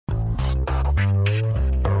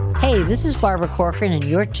Hey, this is Barbara Corcoran, and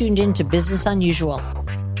you're tuned in to Business Unusual.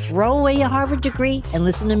 Throw away your Harvard degree and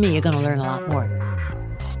listen to me. You're going to learn a lot more.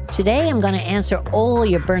 Today, I'm going to answer all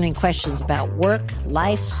your burning questions about work,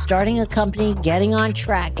 life, starting a company, getting on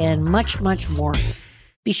track, and much, much more.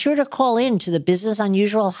 Be sure to call in to the Business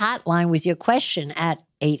Unusual hotline with your question at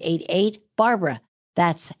 888-BARBARA.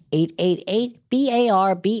 That's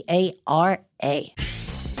 888-BARBARA.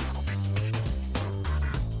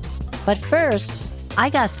 But first, I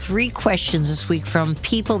got 3 questions this week from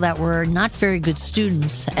people that were not very good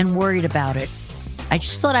students and worried about it. I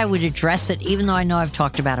just thought I would address it, even though I know I've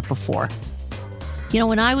talked about it before. You know,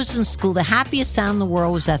 when I was in school, the happiest sound in the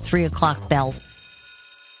world was that 3 o'clock bell.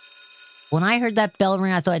 When I heard that bell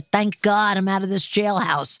ring, I thought, thank God I'm out of this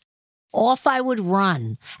jailhouse. Off I would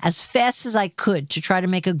run as fast as I could to try to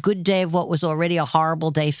make a good day of what was already a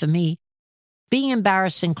horrible day for me. Being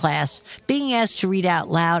embarrassed in class, being asked to read out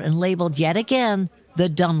loud and labeled yet again the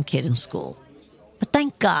dumb kid in school. But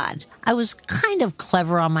thank God, I was kind of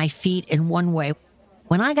clever on my feet in one way.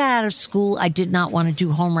 When I got out of school, I did not want to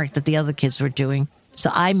do homework that the other kids were doing, so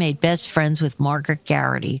I made best friends with Margaret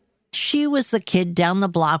Garrity. She was the kid down the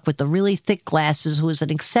block with the really thick glasses who was an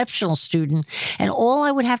exceptional student, and all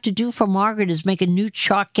I would have to do for Margaret is make a new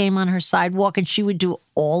chalk game on her sidewalk, and she would do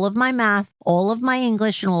all of my math, all of my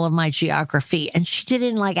English, and all of my geography, and she did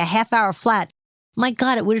it in like a half hour flat. My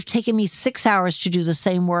God, it would have taken me 6 hours to do the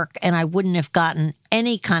same work, and I wouldn't have gotten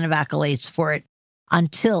any kind of accolades for it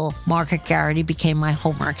until Margaret Garrity became my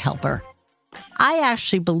homework helper. I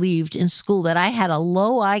actually believed in school that I had a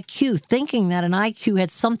low IQ, thinking that an IQ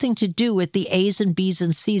had something to do with the A's and B's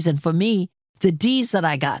and C's, and for me, the D's that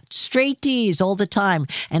I got, straight D's all the time,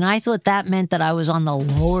 and I thought that meant that I was on the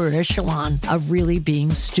lower echelon of really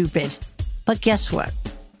being stupid. But guess what?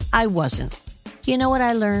 I wasn't. You know what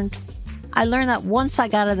I learned? I learned that once I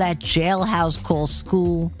got out of that jailhouse called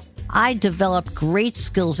school, I developed great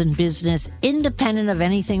skills in business independent of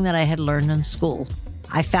anything that I had learned in school.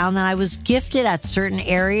 I found that I was gifted at certain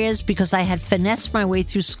areas because I had finessed my way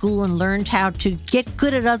through school and learned how to get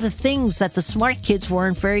good at other things that the smart kids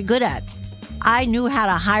weren't very good at. I knew how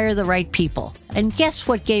to hire the right people. And guess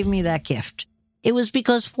what gave me that gift? It was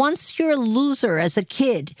because once you're a loser as a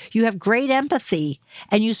kid, you have great empathy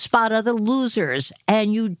and you spot other losers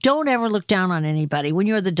and you don't ever look down on anybody when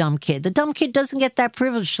you're the dumb kid. The dumb kid doesn't get that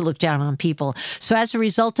privilege to look down on people. So as a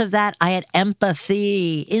result of that, I had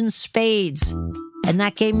empathy in spades. And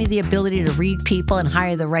that gave me the ability to read people and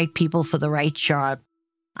hire the right people for the right job.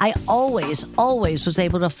 I always was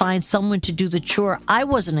able to find someone to do the chore I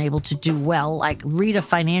wasn't able to do well, like read a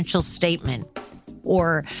financial statement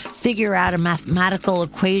or figure out a mathematical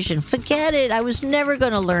equation. Forget it. I was never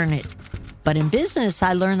going to learn it. But in business,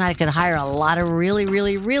 I learned that I could hire a lot of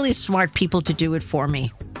really smart people to do it for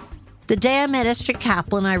me. The day I met Esther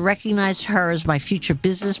Kaplan, I recognized her as my future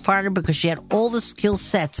business partner because she had all the skill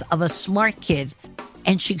sets of a smart kid,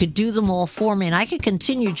 and she could do them all for me. And I could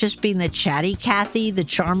continue just being the chatty Cathy, the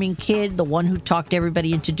charming kid, the one who talked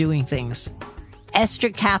everybody into doing things. Esther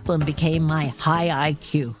Kaplan became my high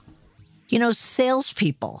IQ. You know,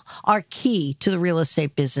 salespeople are key to the real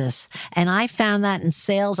estate business. And I found that in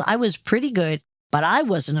sales, I was pretty good, but I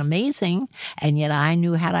wasn't amazing. And yet I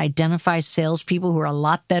knew how to identify salespeople who were a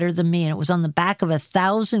lot better than me. And it was on the back of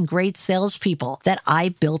 1,000 great salespeople that I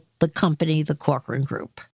built the company, the Corcoran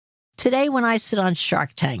Group. Today, when I sit on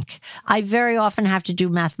Shark Tank, I very often have to do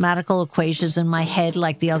mathematical equations in my head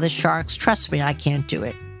like the other sharks. Trust me, I can't do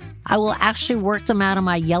it. I will actually work them out on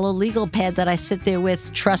my yellow legal pad that I sit there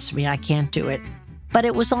with. Trust me, I can't do it. But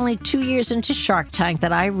it was only 2 years into Shark Tank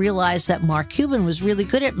that I realized that Mark Cuban was really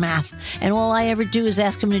good at math, and all I ever do is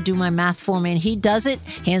ask him to do my math for me, and he does it,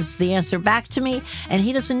 hands the answer back to me, and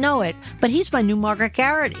he doesn't know it, but he's my new Margaret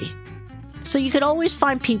Garrity. So you could always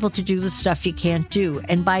find people to do the stuff you can't do.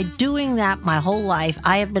 And by doing that my whole life,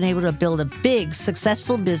 I have been able to build a big,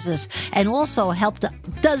 successful business and also helped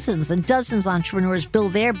dozens and dozens of entrepreneurs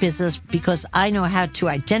build their business because I know how to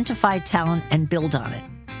identify talent and build on it.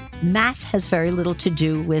 Math has very little to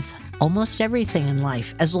do with almost everything in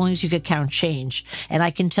life, as long as you could count change. And I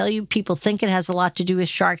can tell you, people think it has a lot to do with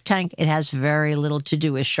Shark Tank. It has very little to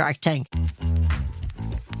do with Shark Tank.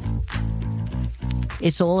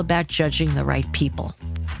 It's all about judging the right people.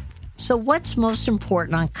 So what's most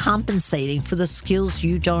important on compensating for the skills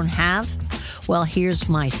you don't have? Well, here's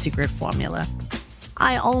my secret formula.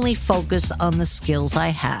 I only focus on the skills I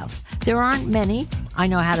have. There aren't many. I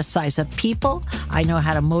know how to size up people. I know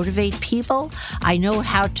how to motivate people. I know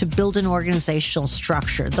how to build an organizational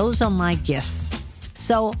structure. Those are my gifts.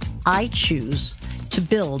 So I choose to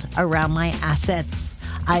build around my assets.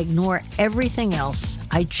 I ignore everything else.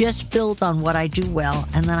 I just build on what I do well,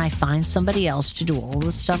 and then I find somebody else to do all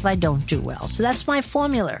the stuff I don't do well. So that's my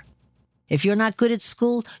formula. If you're not good at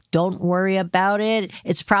school, don't worry about it.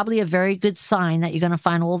 It's probably a very good sign that you're going to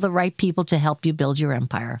find all the right people to help you build your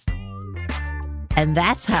empire. And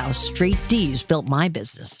that's how straight D's built my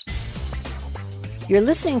business. You're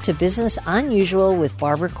listening to Business Unusual with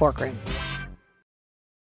Barbara Corcoran.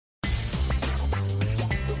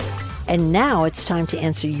 And now it's time to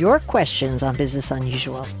answer your questions on Business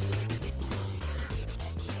Unusual.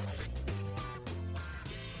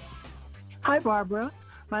 Hi, Barbara.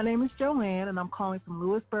 My name is Joanne, and I'm calling from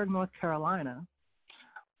Lewisburg, North Carolina.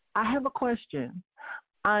 I have a question.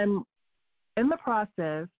 I'm in the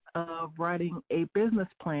process of writing a business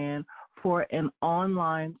plan for an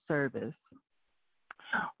online service.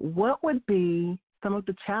 What would be some of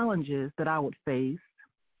the challenges that I would face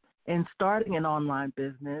in starting an online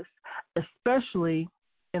business, especially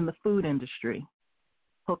in the food industry?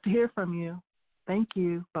 Hope to hear from you. Thank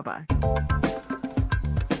you. Bye-bye.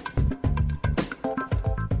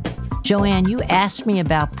 Joanne, you asked me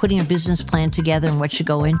about putting a business plan together and what should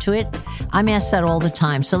go into it. I'm asked that all the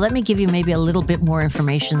time. So let me give you maybe a little bit more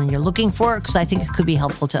information than you're looking for, because I think it could be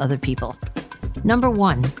helpful to other people. Number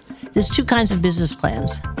one, there's two kinds of business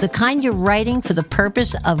plans. The kind you're writing for the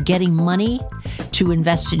purpose of getting money to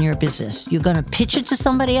invest in your business. You're going to pitch it to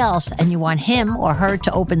somebody else and you want him or her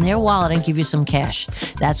to open their wallet and give you some cash.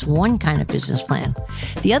 That's one kind of business plan.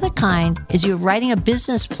 The other kind is you're writing a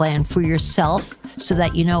business plan for yourself so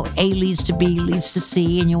that you know A leads to B leads to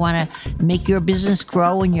C, and you want to make your business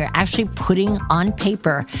grow, and you're actually putting on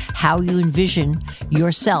paper how you envision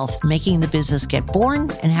yourself making the business get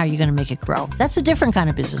born and how you're going to make it grow. That's a different kind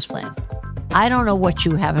of business plan. I don't know what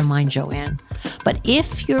you have in mind, Joanne, but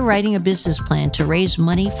if you're writing a business plan to raise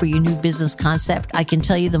money for your new business concept, I can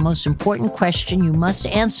tell you the most important question you must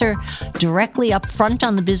answer directly up front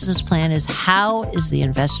on the business plan is, how is the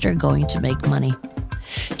investor going to make money?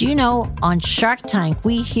 Do you know, on Shark Tank,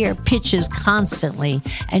 we hear pitches constantly,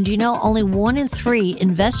 and you know, only 1 in 3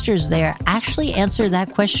 investors there actually answer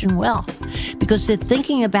that question well, because they're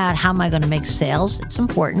thinking about, how am I going to make sales? It's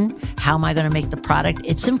important. How am I going to make the product?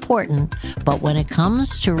 It's important. But when it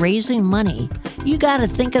comes to raising money, you got to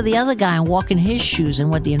think of the other guy and walk in his shoes. And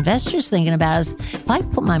what the investor's thinking about is, if I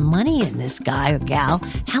put my money in this guy or gal,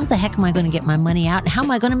 how the heck am I going to get my money out? And how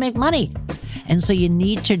am I going to make money? And so you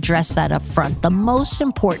need to address that up front. The most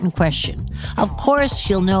important question. Of course,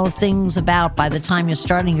 you'll know things about by the time you're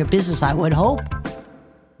starting your business, I would hope.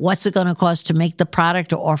 What's it going to cost to make the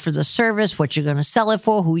product or offer the service? What you're going to sell it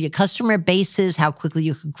for? Who your customer base is? How quickly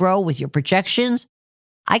you could grow with your projections?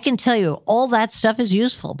 I can tell you all that stuff is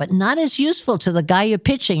useful, but not as useful to the guy you're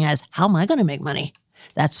pitching as, how am I going to make money?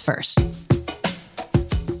 That's first.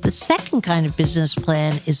 The second kind of business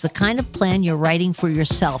plan is the kind of plan you're writing for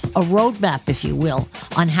yourself, a roadmap, if you will,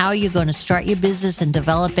 on how you're going to start your business and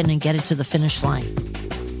develop it and get it to the finish line.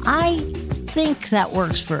 I think that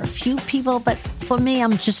works for a few people, but for me,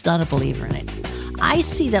 I'm just not a believer in it. I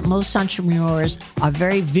see that most entrepreneurs are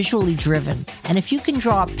very visually driven. And if you can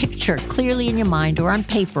draw a picture clearly in your mind or on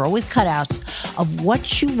paper or with cutouts of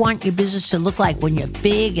what you want your business to look like when you're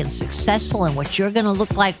big and successful and what you're going to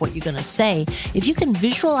look like, what you're going to say, if you can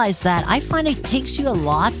visualize that, I find it takes you a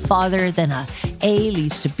lot farther than a A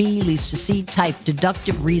leads to B leads to C type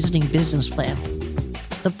deductive reasoning business plan.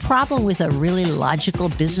 The problem with a really logical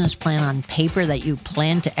business plan on paper that you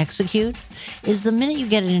plan to execute is the minute you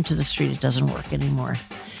get it into the street, it doesn't work anymore.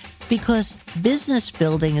 Because business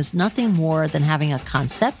building is nothing more than having a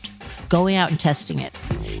concept, going out and testing it.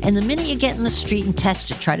 And the minute you get in the street and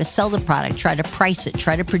test it, try to sell the product, try to price it,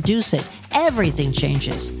 try to produce it, everything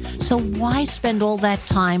changes. So why spend all that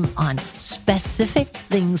time on specific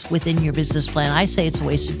things within your business plan? I say it's a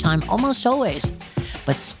waste of time almost always.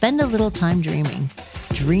 But spend a little time dreaming.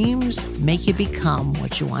 Dreams make you become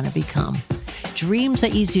what you want to become. Dreams are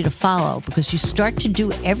easy to follow because you start to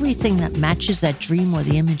do everything that matches that dream or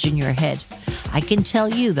the image in your head. I can tell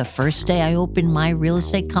you, the first day I opened my real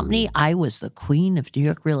estate company, I was the queen of New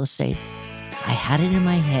York real estate. I had it in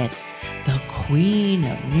my head, the queen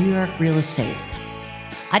of New York real estate.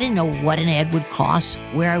 I didn't know what an ad would cost,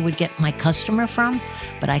 where I would get my customer from,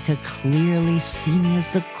 but I could clearly see me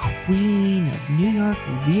as the queen of New York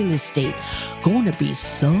real estate, going to be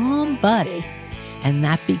somebody. And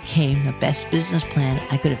that became the best business plan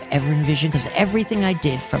I could have ever envisioned, because everything I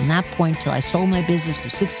did from that point till I sold my business for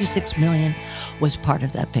 $66 million was part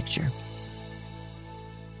of that picture.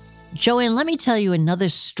 Joanne, let me tell you another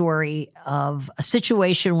story of a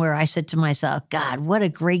situation where I said to myself, God, what a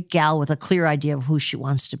great gal with a clear idea of who she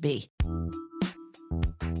wants to be.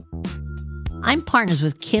 I'm partners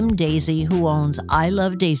with Kim Daisy, who owns I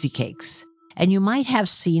Love Daisy Cakes. And you might have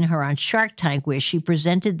seen her on Shark Tank, where she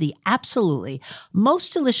presented the absolutely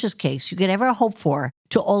most delicious cakes you could ever hope for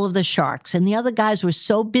to all of the sharks. And the other guys were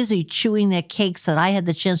so busy chewing their cakes that I had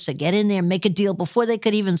the chance to get in there and make a deal before they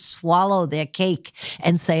could even swallow their cake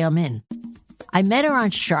and say, I'm in. I met her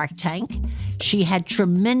on Shark Tank. She had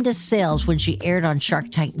tremendous sales when she aired on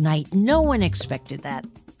Shark Tank Night. No one expected that.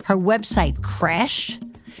 Her website crashed.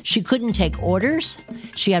 She couldn't take orders.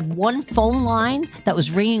 She had one phone line that was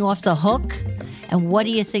ringing off the hook. And what do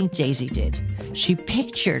you think Daisy did? She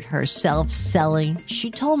pictured herself selling, she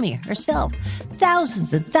told me herself,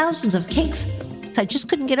 thousands and thousands of cakes. I just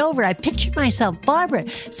couldn't get over it. I pictured myself, Barbara,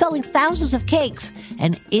 selling thousands of cakes.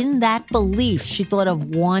 And in that belief, she thought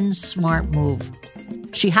of one smart move.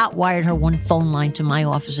 She hotwired her one phone line to my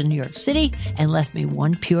office in New York City and left me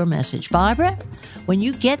one pure message. Barbara, when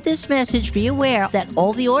you get this message, be aware that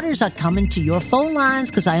all the orders are coming to your phone lines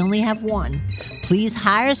because I only have one. Please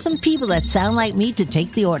hire some people that sound like me to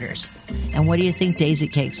take the orders. And what do you think Daisy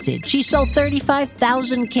Cakes did? She sold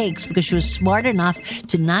 35,000 cakes because she was smart enough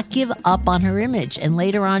to not give up on her image. And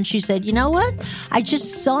later on, she said, you know what? I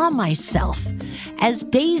just saw myself as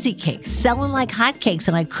Daisy Cakes, selling like hotcakes,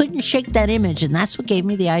 and I couldn't shake that image, and that's what gave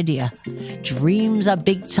me the idea. Dreams are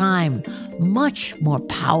big time, much more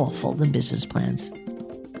powerful than business plans.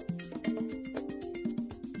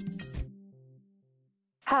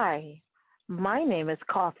 Hi, my name is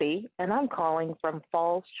Coffee, and I'm calling from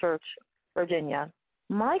Falls Church, Virginia.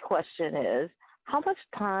 My question is, how much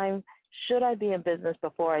time should I be in business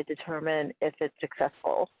before I determine if it's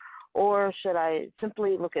successful? Or should I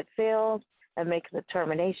simply look at sales and make a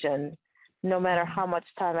determination no matter how much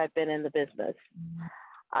time I've been in the business?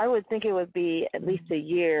 I would think it would be at least a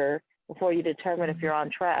year before you determine if you're on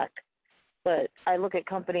track. But I look at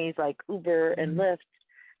companies like Uber and Lyft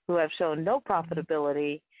who have shown no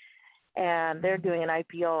profitability, and they're doing an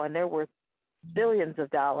IPO and they're worth billions of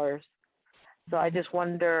dollars. So I just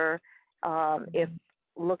wonder if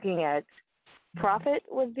looking at profit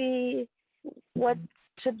would be what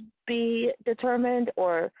should be determined,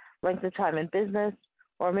 or length of time in business,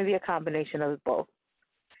 or maybe a combination of both.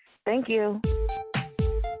 Thank you.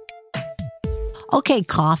 Okay,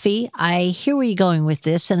 Coffee, I hear where you're going with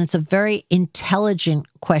this, and it's a very intelligent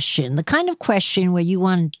question. The kind of question where you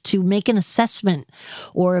want to make an assessment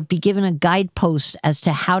or be given a guidepost as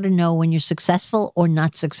to how to know when you're successful or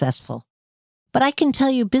not successful. But I can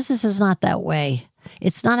tell you business is not that way.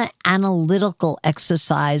 It's not an analytical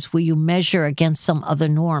exercise where you measure against some other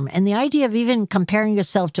norm. And the idea of even comparing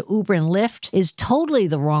yourself to Uber and Lyft is totally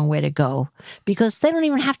the wrong way to go, because they don't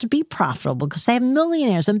even have to be profitable because they have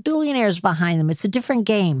millionaires and billionaires behind them. It's a different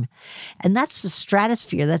game. And that's the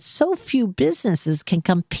stratosphere that so few businesses can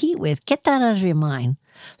compete with. Get that out of your mind.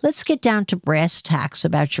 Let's get down to brass tacks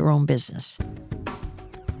about your own business.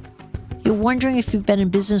 You're wondering if you've been in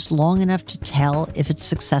business long enough to tell if it's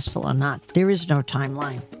successful or not. There is no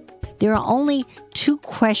timeline. There are only two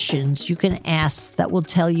questions you can ask that will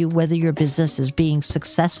tell you whether your business is being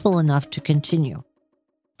successful enough to continue.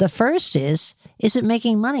 The first is it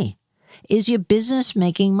making money? Is your business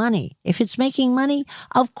making money? If it's making money,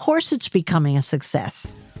 of course it's becoming a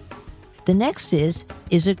success. The next is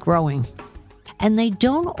it growing? And they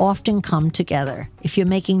don't often come together. If you're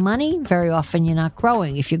making money, very often you're not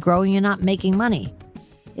growing. If you're growing, you're not making money.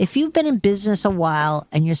 If you've been in business a while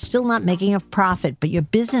and you're still not making a profit, but your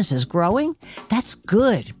business is growing, that's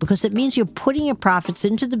good, because it means you're putting your profits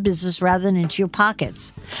into the business rather than into your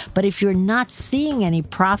pockets. But if you're not seeing any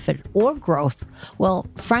profit or growth, well,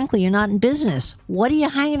 frankly, you're not in business. What are you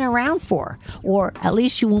hanging around for? Or at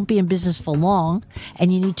least you won't be in business for long,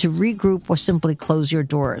 and you need to regroup or simply close your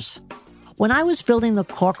doors. When I was building the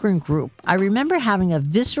Corcoran Group, I remember having a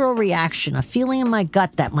visceral reaction, a feeling in my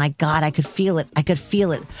gut that, my God, I could feel it.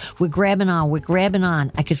 We're grabbing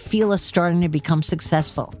on. I could feel us starting to become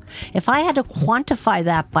successful. If I had to quantify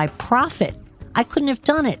that by profit, I couldn't have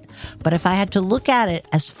done it. But if I had to look at it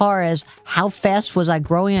as far as how fast was I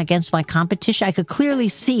growing against my competition, I could clearly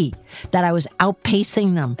see that I was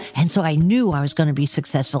outpacing them. And so I knew I was going to be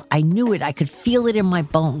successful. I knew it. I could feel it in my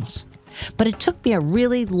bones. But it took me a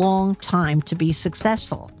really long time to be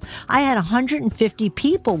successful. I had 150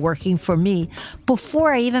 people working for me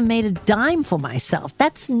before I even made a dime for myself.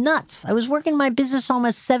 That's nuts. I was working my business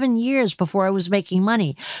almost 7 years before I was making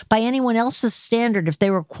money. By anyone else's standard, if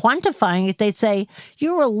they were quantifying it, they'd say,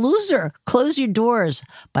 you're a loser. Close your doors.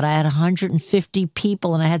 But I had 150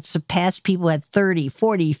 people, and I had surpassed people who had 30,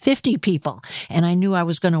 40, 50 people, and I knew I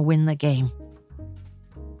was going to win the game.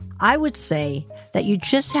 I would say that you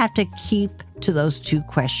just have to keep to those 2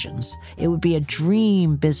 questions. It would be a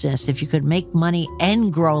dream business if you could make money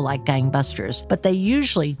and grow like gangbusters, but they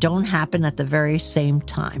usually don't happen at the very same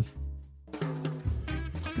time.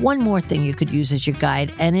 One more thing you could use as your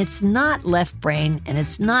guide, and it's not left brain, and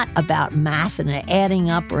it's not about math and adding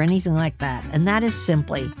up or anything like that, and that is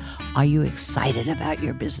simply, are you excited about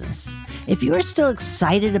your business? If you're still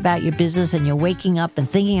excited about your business and you're waking up and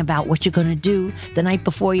thinking about what you're going to do the night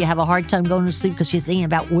before, you have a hard time going to sleep because you're thinking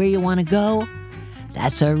about where you want to go,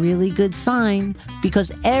 that's a really good sign,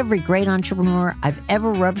 because every great entrepreneur I've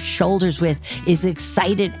ever rubbed shoulders with is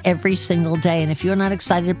excited every single day. And if you're not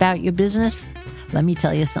excited about your business, let me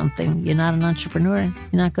tell you something, you're not an entrepreneur,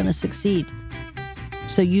 you're not going to succeed.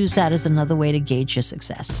 So use that as another way to gauge your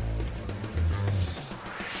success.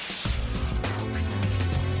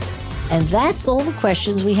 And that's all the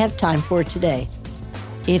questions we have time for today.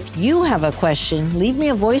 If you have a question, leave me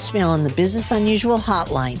a voicemail on the Business Unusual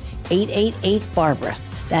hotline, 888-BARBARA.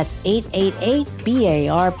 That's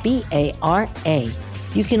 888-BARBARA.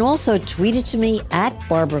 You can also tweet it to me at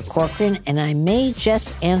Barbara Corcoran, and I may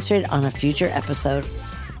just answer it on a future episode.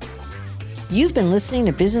 You've been listening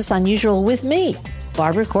to Business Unusual with me,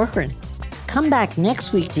 Barbara Corcoran. Come back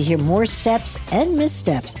next week to hear more steps and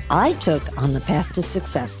missteps I took on the path to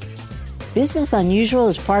success. Business Unusual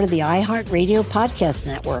is part of the iHeartRadio podcast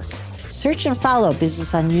network. Search and follow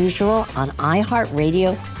Business Unusual on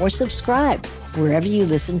iHeartRadio or subscribe wherever you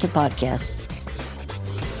listen to podcasts.